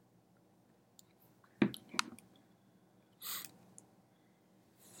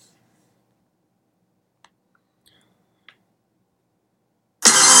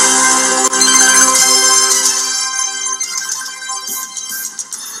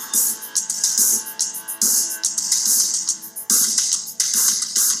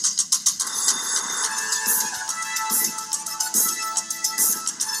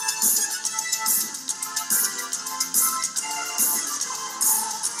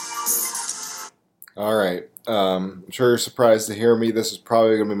All right. I'm sure you're surprised to hear me. This is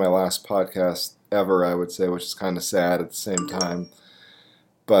probably going to be my last podcast ever, I would say, which is kind of sad at the same time.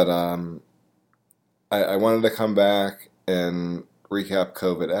 But I wanted to come back and recap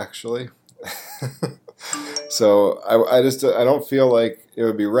COVID, actually. So I don't feel like it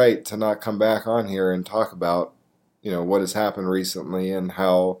would be right to not come back on here and talk about, what has happened recently and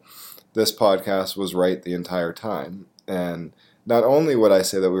how this podcast was right the entire time. And not only would I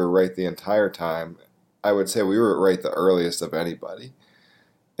say that we were right the entire time, I would say we were right the earliest of anybody.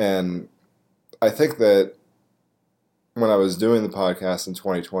 And I think that when I was doing the podcast in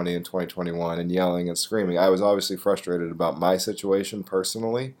 2020 and 2021 and yelling and screaming, I was obviously frustrated about my situation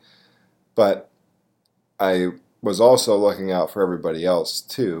personally, but I was also looking out for everybody else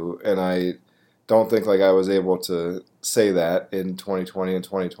too. And I don't think like I was able to say that in 2020 and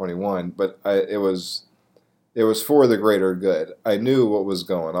 2021, but it was for the greater good. I knew what was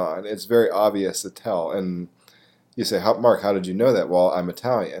going on. It's very obvious to tell. And you say, Mark, how did you know that? Well, I'm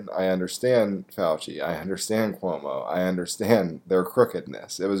Italian. I understand Fauci. I understand Cuomo. I understand their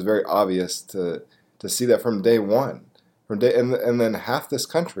crookedness. It was very obvious to see that from day one. And then half this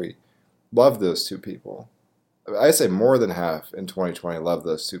country loved those two people. I say more than half in 2020 loved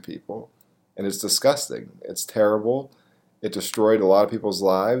those two people. And it's disgusting. It's terrible. It destroyed a lot of people's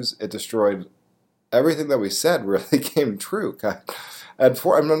lives. It destroyed everything that we said really came true.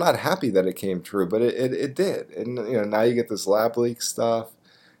 I'm not happy that it came true, but it did. And now you get this lab leak stuff,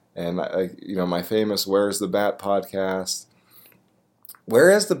 and my famous "Where's the Bat" podcast.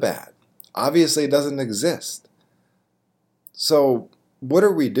 Where is the bat? Obviously, it doesn't exist. So what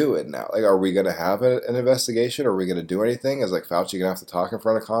are we doing now? Like, are we going to have an investigation? Are we going to do anything? Is like Fauci going to have to talk in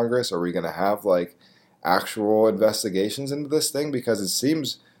front of Congress? Are we going to have like actual investigations into this thing? Because it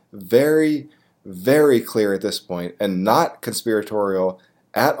seems very very clear at this point and not conspiratorial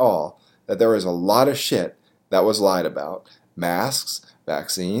at all that there was a lot of shit that was lied about. Masks,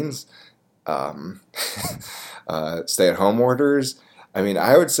 vaccines, um, stay-at-home orders. I mean,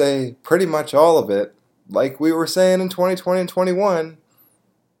 I would say pretty much all of it, like we were saying in 2020 and 21,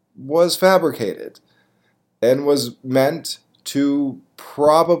 was fabricated and was meant to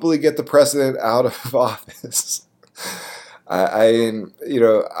probably get the president out of office. I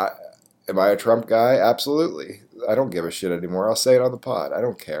am I a Trump guy? Absolutely. I don't give a shit anymore. I'll say it on the pod. I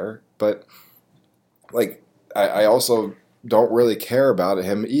don't care. But like, I also don't really care about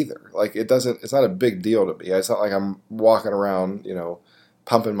him either. Like, it's not a big deal to me. It's not like I'm walking around,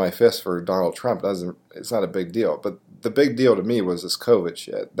 pumping my fist for Donald Trump. It's not a big deal. But the big deal to me was this COVID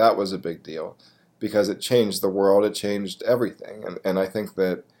shit. That was a big deal because it changed the world. It changed everything. And I think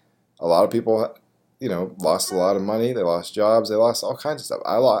that a lot of people lost a lot of money. They lost jobs. They lost all kinds of stuff.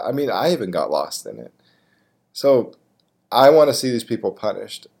 I even got lost in it. So I want to see these people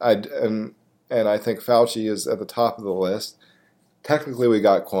punished. And I think Fauci is at the top of the list. Technically, we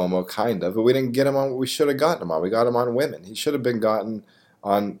got Cuomo, kind of, but we didn't get him on what we should have gotten him on. We got him on women. He should have been gotten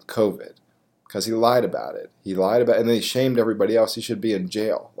on COVID because he lied about it. And then he shamed everybody else. He should be in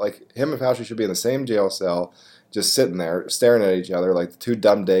jail. Like, him and Fauci should be in the same jail cell, just sitting there staring at each other like the two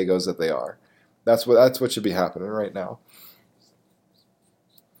dumb dagos that they are. That's what should be happening right now.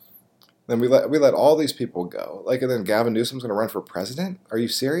 Then we let all these people go. Like, and then Gavin Newsom's going to run for president? Are you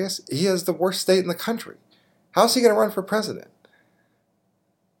serious? He has the worst state in the country. How's he going to run for president?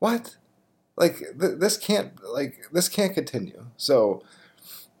 What? Like, this can't continue. So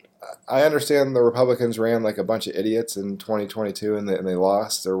I understand the Republicans ran like a bunch of idiots in 2022 and they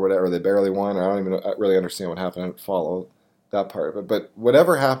lost or whatever. They barely won. I don't even really understand what happened. I didn't follow that part of it. But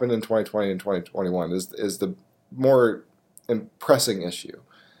whatever happened in 2020 and 2021 is the more pressing issue.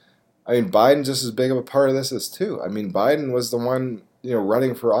 I mean, Biden's just as big of a part of this as too. I mean, Biden was the one,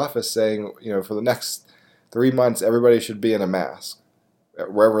 running for office saying, for the next 3 months, everybody should be in a mask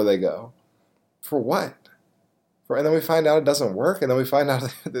wherever they go. For what? And then we find out it doesn't work. And then we find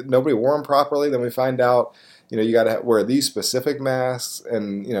out that nobody wore them properly. Then we find out, you got to wear these specific masks.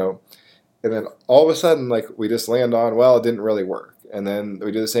 And then all of a sudden, like, we just land on, well, it didn't really work. And then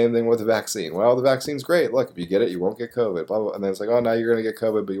we do the same thing with the vaccine. Well, the vaccine's great. Look, if you get it, you won't get COVID. Blah, blah. And then it's like, oh, now you're going to get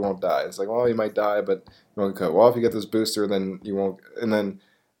COVID, but you won't die. It's like, well, you might die, but you won't get COVID. Well, if you get this booster, then you won't. And then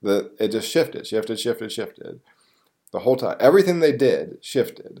it just shifted. The whole time. Everything they did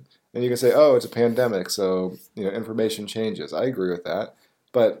shifted. And you can say, oh, it's a pandemic, so information changes. I agree with that.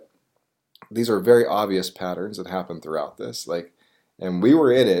 But these are very obvious patterns that happen throughout this. Like, and we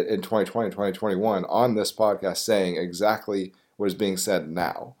were in it in 2020, 2021 on this podcast saying exactly what is being said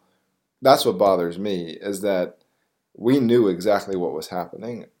now. That's what bothers me is that we knew exactly what was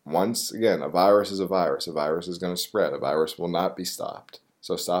happening. Once again, a virus is a virus. A virus is going to spread. A virus will not be stopped.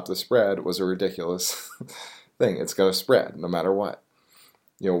 So stop the spread was a ridiculous thing. It's going to spread no matter what.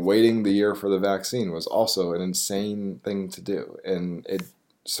 Waiting the year for the vaccine was also an insane thing to do. And it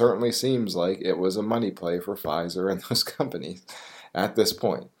certainly seems like it was a money play for Pfizer and those companies at this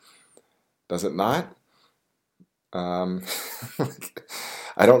point. Does it not?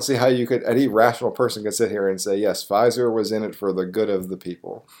 I don't see how any rational person could sit here and say, yes, Pfizer was in it for the good of the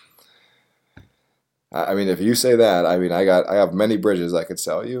people. I mean, if you say that, I mean, I have many bridges I could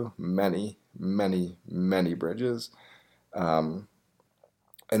sell you. Many, many, many bridges. And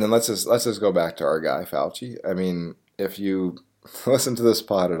then let's just go back to our guy, Fauci. I mean, if you listen to this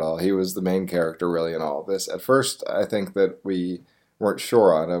pod at all, he was the main character really in all of this. At first, I think that we weren't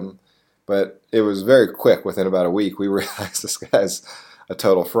sure on him, but it was very quick. Within about a week, we realized this guy's a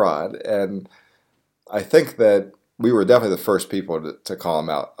total fraud. And I think that we were definitely the first people to call him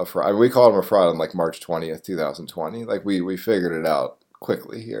out a fraud. I mean, we called him a fraud on like March 20th, 2020. Like we figured it out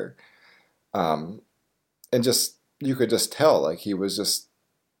quickly here. And just, you could just tell, like he was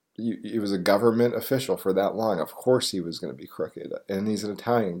a government official for that long. Of course he was going to be crooked. And he's an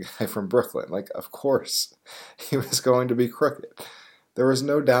Italian guy from Brooklyn. Like, of course he was going to be crooked. There was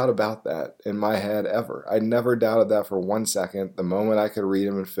no doubt about that in my head ever. I never doubted that for 1 second the moment I could read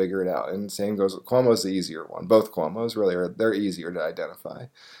him and figure it out. And same goes with Cuomo's the easier one. Both Cuomos really they're easier to identify.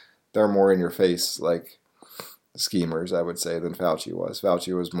 They're more in your face, like schemers, I would say, than Fauci was.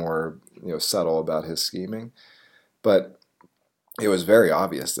 Fauci was more, subtle about his scheming. But it was very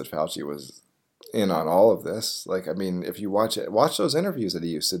obvious that Fauci was in on all of this. Like, I mean, if you watch those interviews that he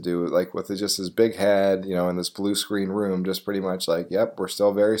used to do, like with just his big head, in this blue screen room, just pretty much like, yep, we're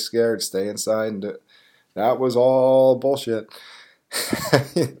still very scared, stay inside. And that was all bullshit.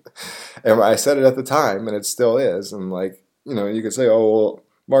 And I said it at the time, and it still is. And like, you could say, oh, well,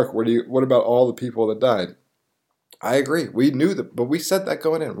 Mark, what about all the people that died? I agree. We knew that, but we said that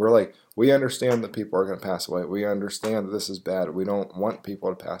going in. We're like, we understand that people are going to pass away. We understand that this is bad. We don't want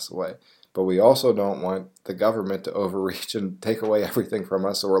people to pass away. But we also don't want the government to overreach and take away everything from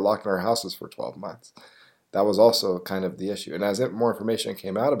us, so we're locked in our houses for 12 months. That was also kind of the issue. And as more information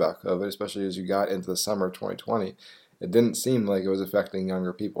came out about COVID, especially as you got into the summer of 2020, it didn't seem like it was affecting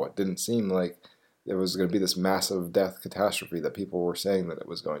younger people. It didn't seem like it was going to be this massive death catastrophe that people were saying that it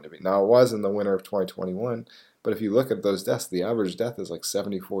was going to be. Now, it was in the winter of 2021, but if you look at those deaths, the average death is like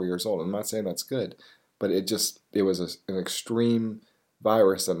 74 years old. I'm not saying that's good, but it was an extreme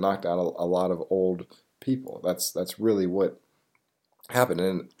virus that knocked out a lot of old people. That's really what happened.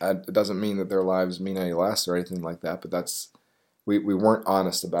 And it doesn't mean that their lives mean any less or anything like that, but we weren't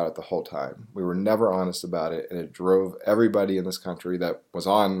honest about it the whole time. We were never honest about it, and it drove everybody in this country that was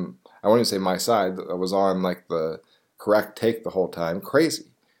on, I wouldn't say my side, that was on like the correct take the whole time, crazy.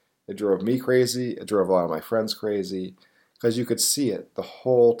 It drove me crazy. It drove a lot of my friends crazy because you could see it the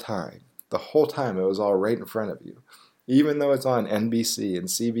whole time. The whole time it was all right in front of you. Even though it's on NBC and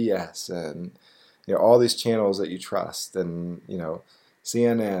CBS and all these channels that you trust and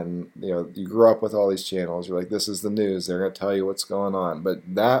CNN, you grew up with all these channels. You're like, this is the news. They're going to tell you what's going on. But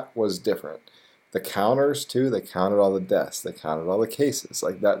that was different. The counters too, they counted all the deaths. They counted all the cases.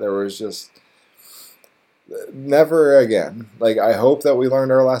 Like that, there was just never again. Like, I hope that we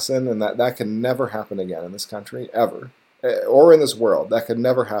learned our lesson and that can never happen again in this country, ever. Or in this world. That could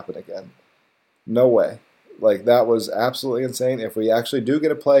never happen again. No way. Like, that was absolutely insane. If we actually do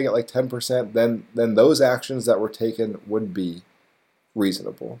get a plague at like 10%, then those actions that were taken would be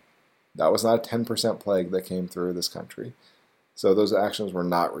reasonable. That was not a 10% plague that came through this country. So those actions were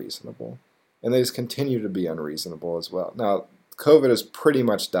not reasonable. And they just continue to be unreasonable as well. Now, COVID has pretty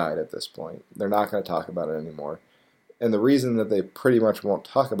much died at this point. They're not going to talk about it anymore. And the reason that they pretty much won't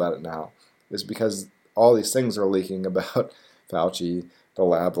talk about it now is because all these things are leaking about Fauci, the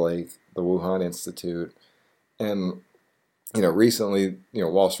lab leak, the Wuhan Institute. And, recently,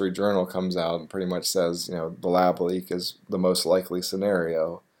 Wall Street Journal comes out and pretty much says, the lab leak is the most likely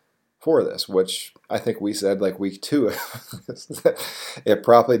scenario for this, which I think we said like week 2. It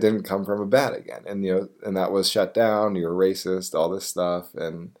probably didn't come from a bat again. And, and that was shut down. You're racist, all this stuff.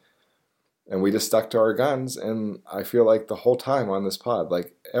 And we just stuck to our guns. And I feel like the whole time on this pod,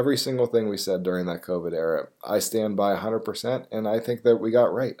 like every single thing we said during that COVID era, I stand by 100%. And I think that we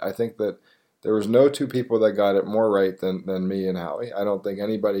got right. I think that there was no two people that got it more right than me and Howie. I don't think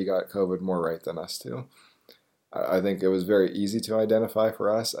anybody got COVID more right than us two. I think it was very easy to identify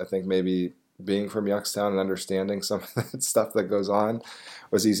for us. I think maybe being from Youngstown and understanding some of the stuff that goes on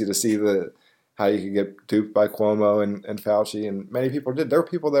was easy to see how you could get duped by Cuomo and Fauci, and many people did. There were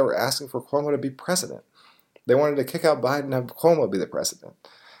people that were asking for Cuomo to be president. They wanted to kick out Biden and have Cuomo be the president.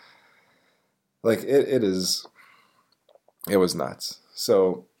 Like, it was nuts.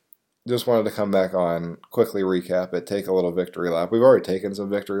 So just wanted to come back on, quickly recap it, take a little victory lap. We've already taken some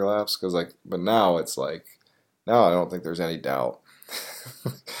victory laps but now it's like, now I don't think there's any doubt.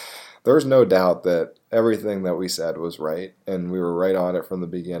 There's no doubt that everything that we said was right, and we were right on it from the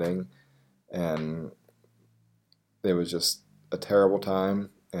beginning. And it was just a terrible time,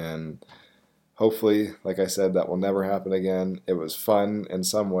 and hopefully, like I said, that will never happen again. It was fun in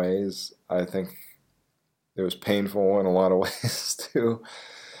some ways. I think it was painful in a lot of ways too.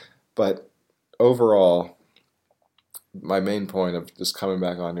 But overall, my main point of just coming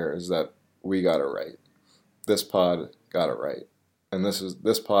back on here is that we got it right. This pod got it right. And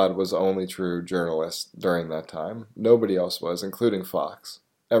this pod was the only true journalist during that time. Nobody else was, including Fox.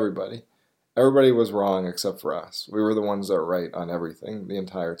 Everybody. Everybody was wrong except for us. We were the ones that were right on everything the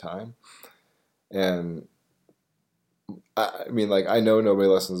entire time. And I mean, like, I know nobody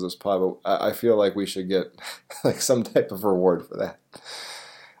listens to this pod, but I feel like we should get like some type of reward for that.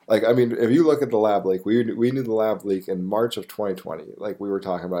 Like, I mean, if you look at the lab leak, we knew the lab leak in March of 2020. Like, we were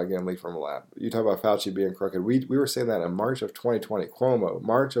talking about getting leaked from a lab. You talk about Fauci being crooked. We were saying that in March of 2020. Cuomo,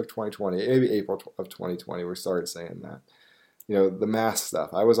 March of 2020, maybe April of 2020, we started saying that. You know, the mask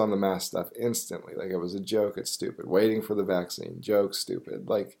stuff. I was on the mask stuff instantly. Like, it was a joke. It's stupid. Waiting for the vaccine. Joke, stupid.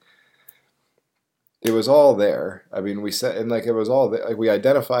 Like, it was all there. I mean, we said, and like, it was all there. Like, we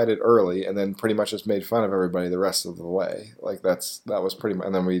identified it early, and then pretty much just made fun of everybody the rest of the way. Like, that was pretty much,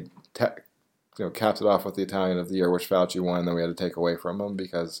 and then we capped it off with the Italian of the Year, which Fauci won. Then we had to take away from him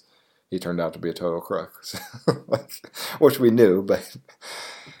because he turned out to be a total crook, which we knew. But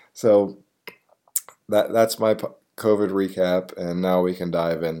so that's my COVID recap, and now we can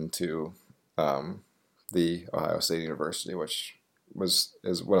dive into the Ohio State University, which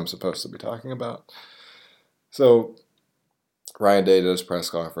is what I'm supposed to be talking about. So Ryan Day did his press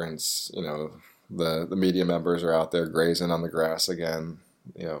conference. You know, the media members are out there grazing on the grass again.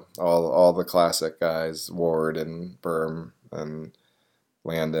 You know, all the classic guys, Ward and Berm and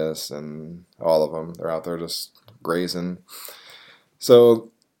Landis and all of them, they're out there just grazing. So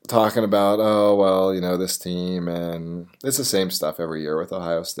talking about, oh, well, you know, this team, and it's the same stuff every year with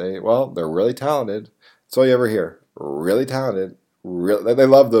Ohio State. Well, they're really talented. That's all you ever hear. Really talented. They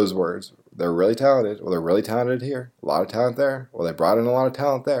love those words. They're really talented. Well, they're really talented here. A lot of talent there. Well, they brought in a lot of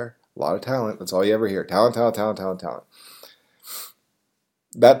talent there. A lot of talent. That's all you ever hear. Talent, talent, talent, talent, talent.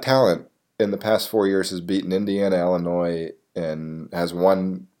 That talent in the past 4 years has beaten Indiana, Illinois, and has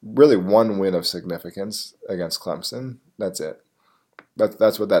won one win of significance against Clemson. That's it.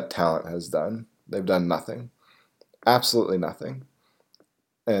 That's what that talent has done. They've done nothing. Absolutely nothing.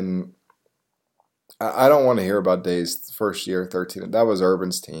 And I don't want to hear about Day's first year, 13. That was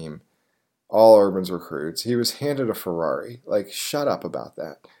Urban's team. All Urban's recruits. He was handed a Ferrari. Like, shut up about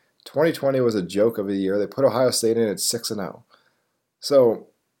that. 2020 was a joke of a year. They put Ohio State in at 6-0. So,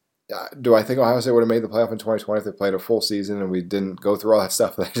 do I think Ohio State would have made the playoff in 2020 if they played a full season and we didn't go through all that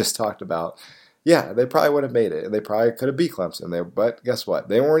stuff that I just talked about? Yeah, they probably would have made it. And they probably could have beat Clemson. But guess what?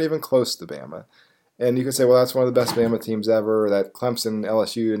 They weren't even close to Bama. And you could say, well, that's one of the best Bama teams ever. That Clemson,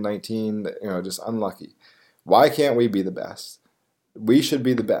 LSU in 19, just unlucky. Why can't we be the best? We should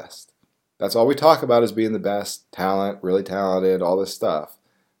be the best. That's all we talk about is being the best, talent, really talented, all this stuff.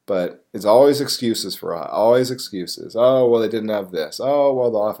 But it's always excuses for us. Always excuses. Oh, well, they didn't have this. Oh, well,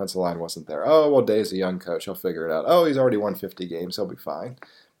 the offensive line wasn't there. Oh, well, Day's a young coach. He'll figure it out. Oh, he's already won 50 games. He'll be fine.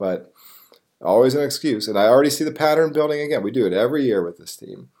 But always an excuse. And I already see the pattern building again. We do it every year with this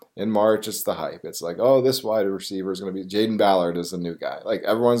team. In March, it's the hype. It's like, oh, this wide receiver is going to be Jaden Ballard is the new guy. Like,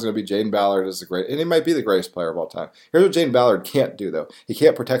 everyone's going to be Jaden Ballard is the great, and he might be the greatest player of all time. Here's what Jaden Ballard can't do, though. He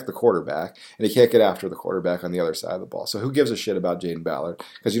can't protect the quarterback, and he can't get after the quarterback on the other side of the ball. So who gives a shit about Jaden Ballard?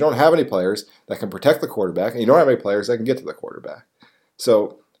 Because you don't have any players that can protect the quarterback, and you don't have any players that can get to the quarterback.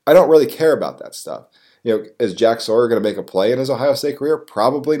 So I don't really care about that stuff. Is Jack Sawyer going to make a play in his Ohio State career?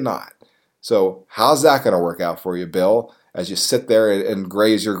 Probably not. So how's that going to work out for you, Bill? As you sit there and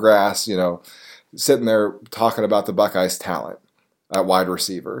graze your grass, sitting there talking about the Buckeyes' talent at wide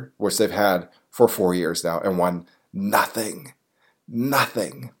receiver, which they've had for 4 years now and won nothing.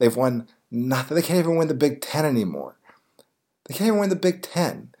 Nothing. They've won nothing. They can't even win the Big Ten anymore. They can't even win the Big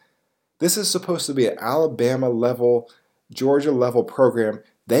Ten. This is supposed to be an Alabama-level, Georgia-level program.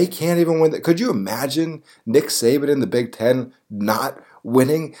 They can't even win. Could you imagine Nick Saban in the Big Ten not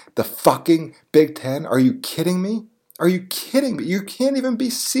winning the fucking Big Ten? Are you kidding me? Are you kidding me? You can't even be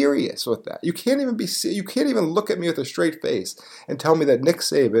serious with that. You can't even look at me with a straight face and tell me that Nick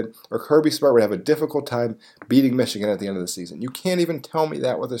Saban or Kirby Smart would have a difficult time beating Michigan at the end of the season. You can't even tell me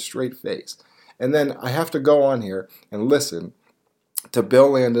that with a straight face. And then I have to go on here and listen to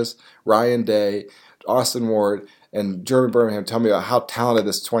Bill Landis, Ryan Day, Austin Ward, and German Birmingham tell me about how talented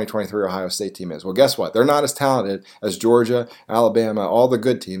this 2023 Ohio State team is. Well, guess what? They're not as talented as Georgia, Alabama, all the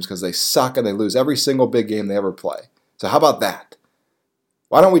good teams because they suck and they lose every single big game they ever play. So how about that?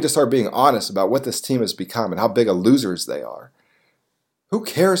 Why don't we just start being honest about what this team has become and how big of losers they are? Who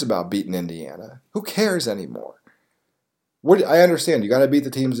cares about beating Indiana? Who cares anymore? I understand you got to beat the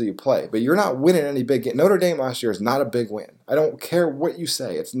teams that you play, but you're not winning any big game. Notre Dame last year is not a big win. I don't care what you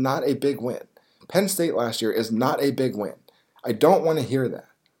say. It's not a big win. Penn State last year is not a big win. I don't want to hear that.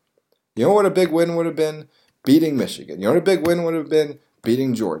 You know what a big win would have been? Beating Michigan. You know what a big win would have been?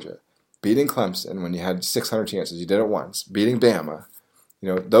 Beating Georgia. Beating Clemson when you had 600 chances. You did it once. Beating Bama.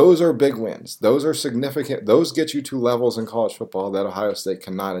 Those are big wins. Those are significant. Those get you to levels in college football that Ohio State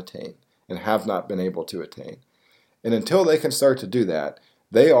cannot attain and have not been able to attain. And until they can start to do that,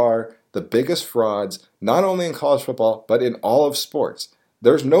 they are the biggest frauds, not only in college football, but in all of sports.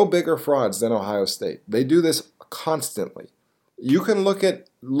 There's no bigger frauds than Ohio State. They do this constantly. You can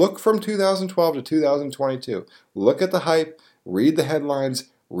look from 2012 to 2022. Look at the hype, read the headlines,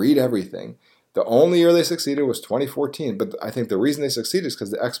 read everything. The only year they succeeded was 2014, but I think the reason they succeeded is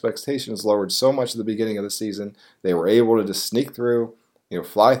because the expectations lowered so much at the beginning of the season. They were able to just sneak through,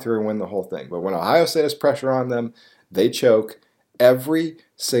 fly through and win the whole thing. But when Ohio State has pressure on them, they choke every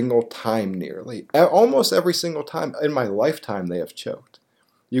single time nearly. Almost every single time in my lifetime they have choked.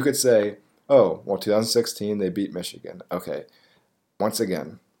 You could say, 2016 they beat Michigan. Okay, once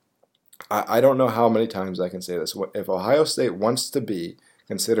again, I don't know how many times I can say this. If Ohio State wants to be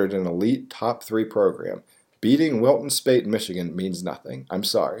considered an elite top 3 program, beating Wilton Speight and Michigan means nothing. I'm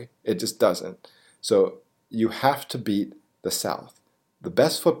sorry. It just doesn't. So you have to beat the South. The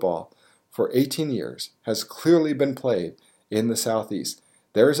best football for 18 years has clearly been played in the Southeast.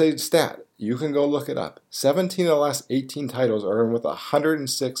 There's a stat. You can go look it up. 17 of the last 18 titles are in with a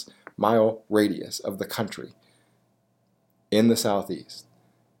 106-mile radius of the country in the Southeast.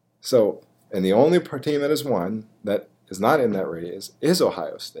 So, and the only team that has won that is not in that radius is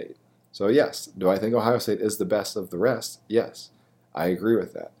Ohio State. So yes, do I think Ohio State is the best of the rest? Yes, I agree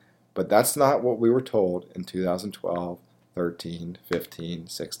with that. But that's not what we were told in 2012, 13, 15,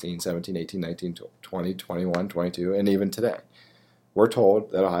 16, 17, 18, 19, 20, 21, 22, and even today. We're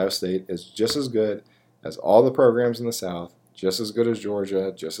told that Ohio State is just as good as all the programs in the South, just as good as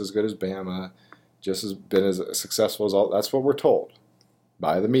Georgia, just as good as Bama, just as been as successful as all. That's what we're told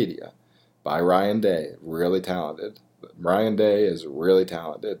by the media, by Ryan Day, really talented. Ryan Day is really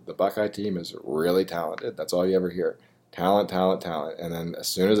talented. The Buckeye team is really talented. That's all you ever hear. Talent, talent, talent. And then as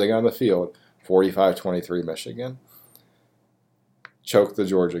soon as they got on the field, 45-23 Michigan. Choked the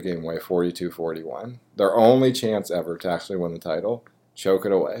Georgia game away 42-41. Their only chance ever to actually win the title, choke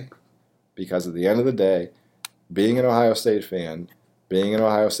it away. Because at the end of the day, being an Ohio State fan, being an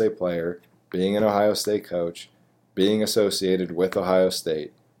Ohio State player, being an Ohio State coach, being associated with Ohio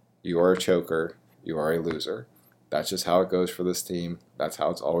State, you are a choker, you are a loser. That's just how it goes for this team. That's how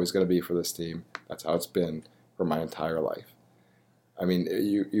it's always going to be for this team. That's how it's been for my entire life. I mean,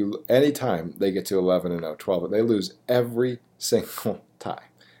 you anytime they get to 11-0, 12, they lose every single time.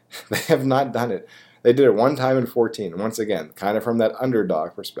 They have not done it. They did it one time in 14. Once again, kind of from that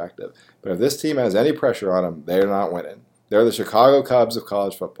underdog perspective. But if this team has any pressure on them, they're not winning. They're the Chicago Cubs of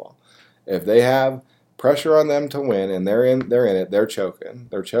college football. If they have pressure on them to win and they're in it, they're choking.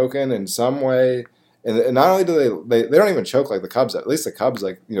 They're choking in some way. And not only do they don't even choke like the Cubs. At least the Cubs,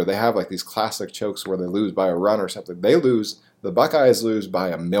 they have these classic chokes where they lose by a run or something. The Buckeyes lose by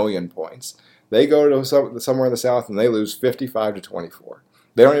 1,000,000 points. They go to somewhere in the South and they lose 55-24.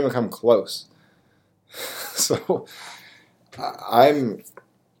 They don't even come close. So I'm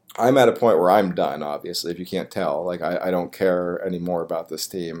at a point where I'm done, obviously, if you can't tell. I don't care anymore about this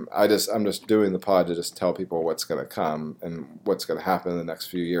team. I'm just doing the pod to just tell people what's going to come and what's going to happen in the next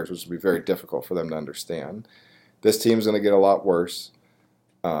few years, which will be very difficult for them to understand. This team's going to get a lot worse.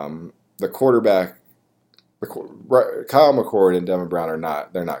 The quarterback, Kyle McCord and Devin Brown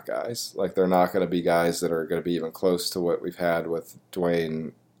they're not guys. They're not going to be guys that are going to be even close to what we've had with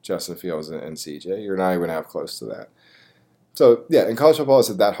Dwayne, Justin Fields, and CJ. You're not even going to have close to that. So, yeah, in college football, is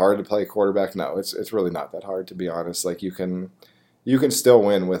it that hard to play quarterback? No, it's really not that hard, to be honest. You can still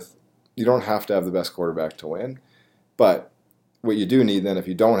win with – you don't have to have the best quarterback to win. But what you do need then, if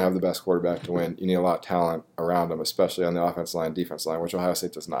you don't have the best quarterback to win, you need a lot of talent around them, especially on the offensive line, defense line, which Ohio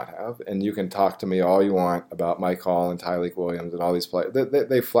State does not have. And you can talk to me all you want about Mike Hall and Tyleik Williams and all these players.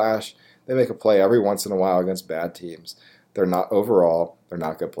 They flash. They make a play every once in a while against bad teams. They're not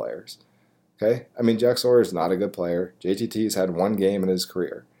good players. Okay? I mean, Jack Sawyer is not a good player. JTT's had one game in his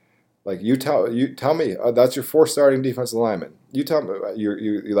career. You tell me, that's your 4 starting defensive linemen. You tell me,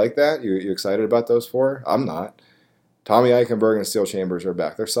 you like that? You excited about those 4? I'm not. Tommy Eichenberg and Steel Chambers are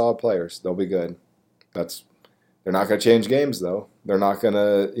back. They're solid players. They'll be good. They're not going to change games, though. They're not going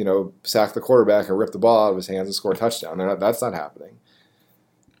to, sack the quarterback and rip the ball out of his hands and score a touchdown. That's not happening.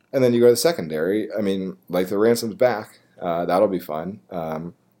 And then you go to the secondary. I mean, the Ransom's back. That'll be fun.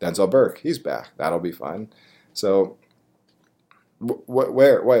 Denzel Burke, he's back. That'll be fun. So, what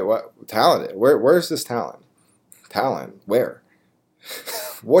talent? Where's this talent? Talent? Where?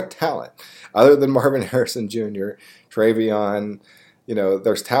 What talent? Other than Marvin Harrison Jr., Travion,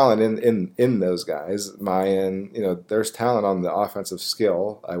 there's talent in those guys. Mayan, there's talent on the offensive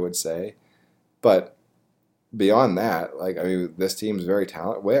skill, I would say. But beyond that, this team's very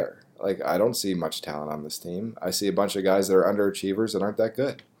talented. Where? I don't see much talent on this team. I see a bunch of guys that are underachievers that aren't that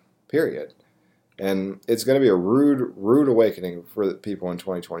good. Period. And it's going to be a rude awakening for the people in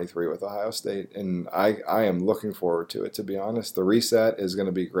 2023 with Ohio State, and I am looking forward to it. To be honest, the reset is going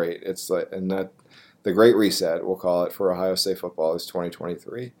to be great. It's the great reset, we'll call it, for Ohio State football is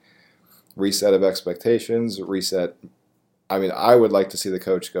 2023. Reset of expectations. Reset. I mean, I would like to see the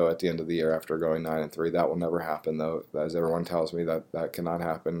coach go at the end of the year after going 9-3. That will never happen, though. As everyone tells me, that cannot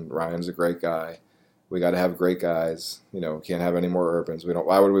happen. Ryan's a great guy. We got to have great guys. Can't have any more Urbans.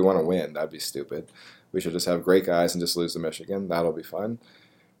 Why would we want to win? That'd be stupid. We should just have great guys and just lose to Michigan. That'll be fun.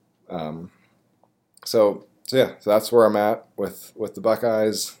 So that's where I'm at with the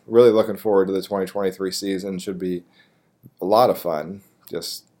Buckeyes. Really looking forward to the 2023 season. Should be a lot of fun.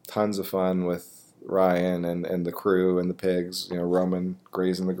 Just tons of fun with Ryan and the crew and the pigs. Roman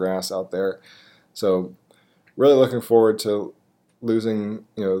grazing the grass out there. So really looking forward to losing,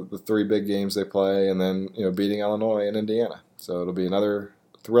 the 3 big games they play, and then, beating Illinois and Indiana. So it'll be another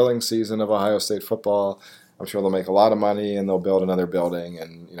thrilling season of Ohio State football. I'm sure they'll make a lot of money, and they'll build another building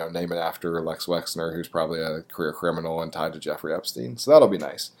and, name it after Lex Wexner, who's probably a career criminal and tied to Jeffrey Epstein. So that'll be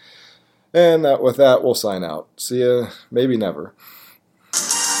nice. And with that, we'll sign out. See ya. Maybe never.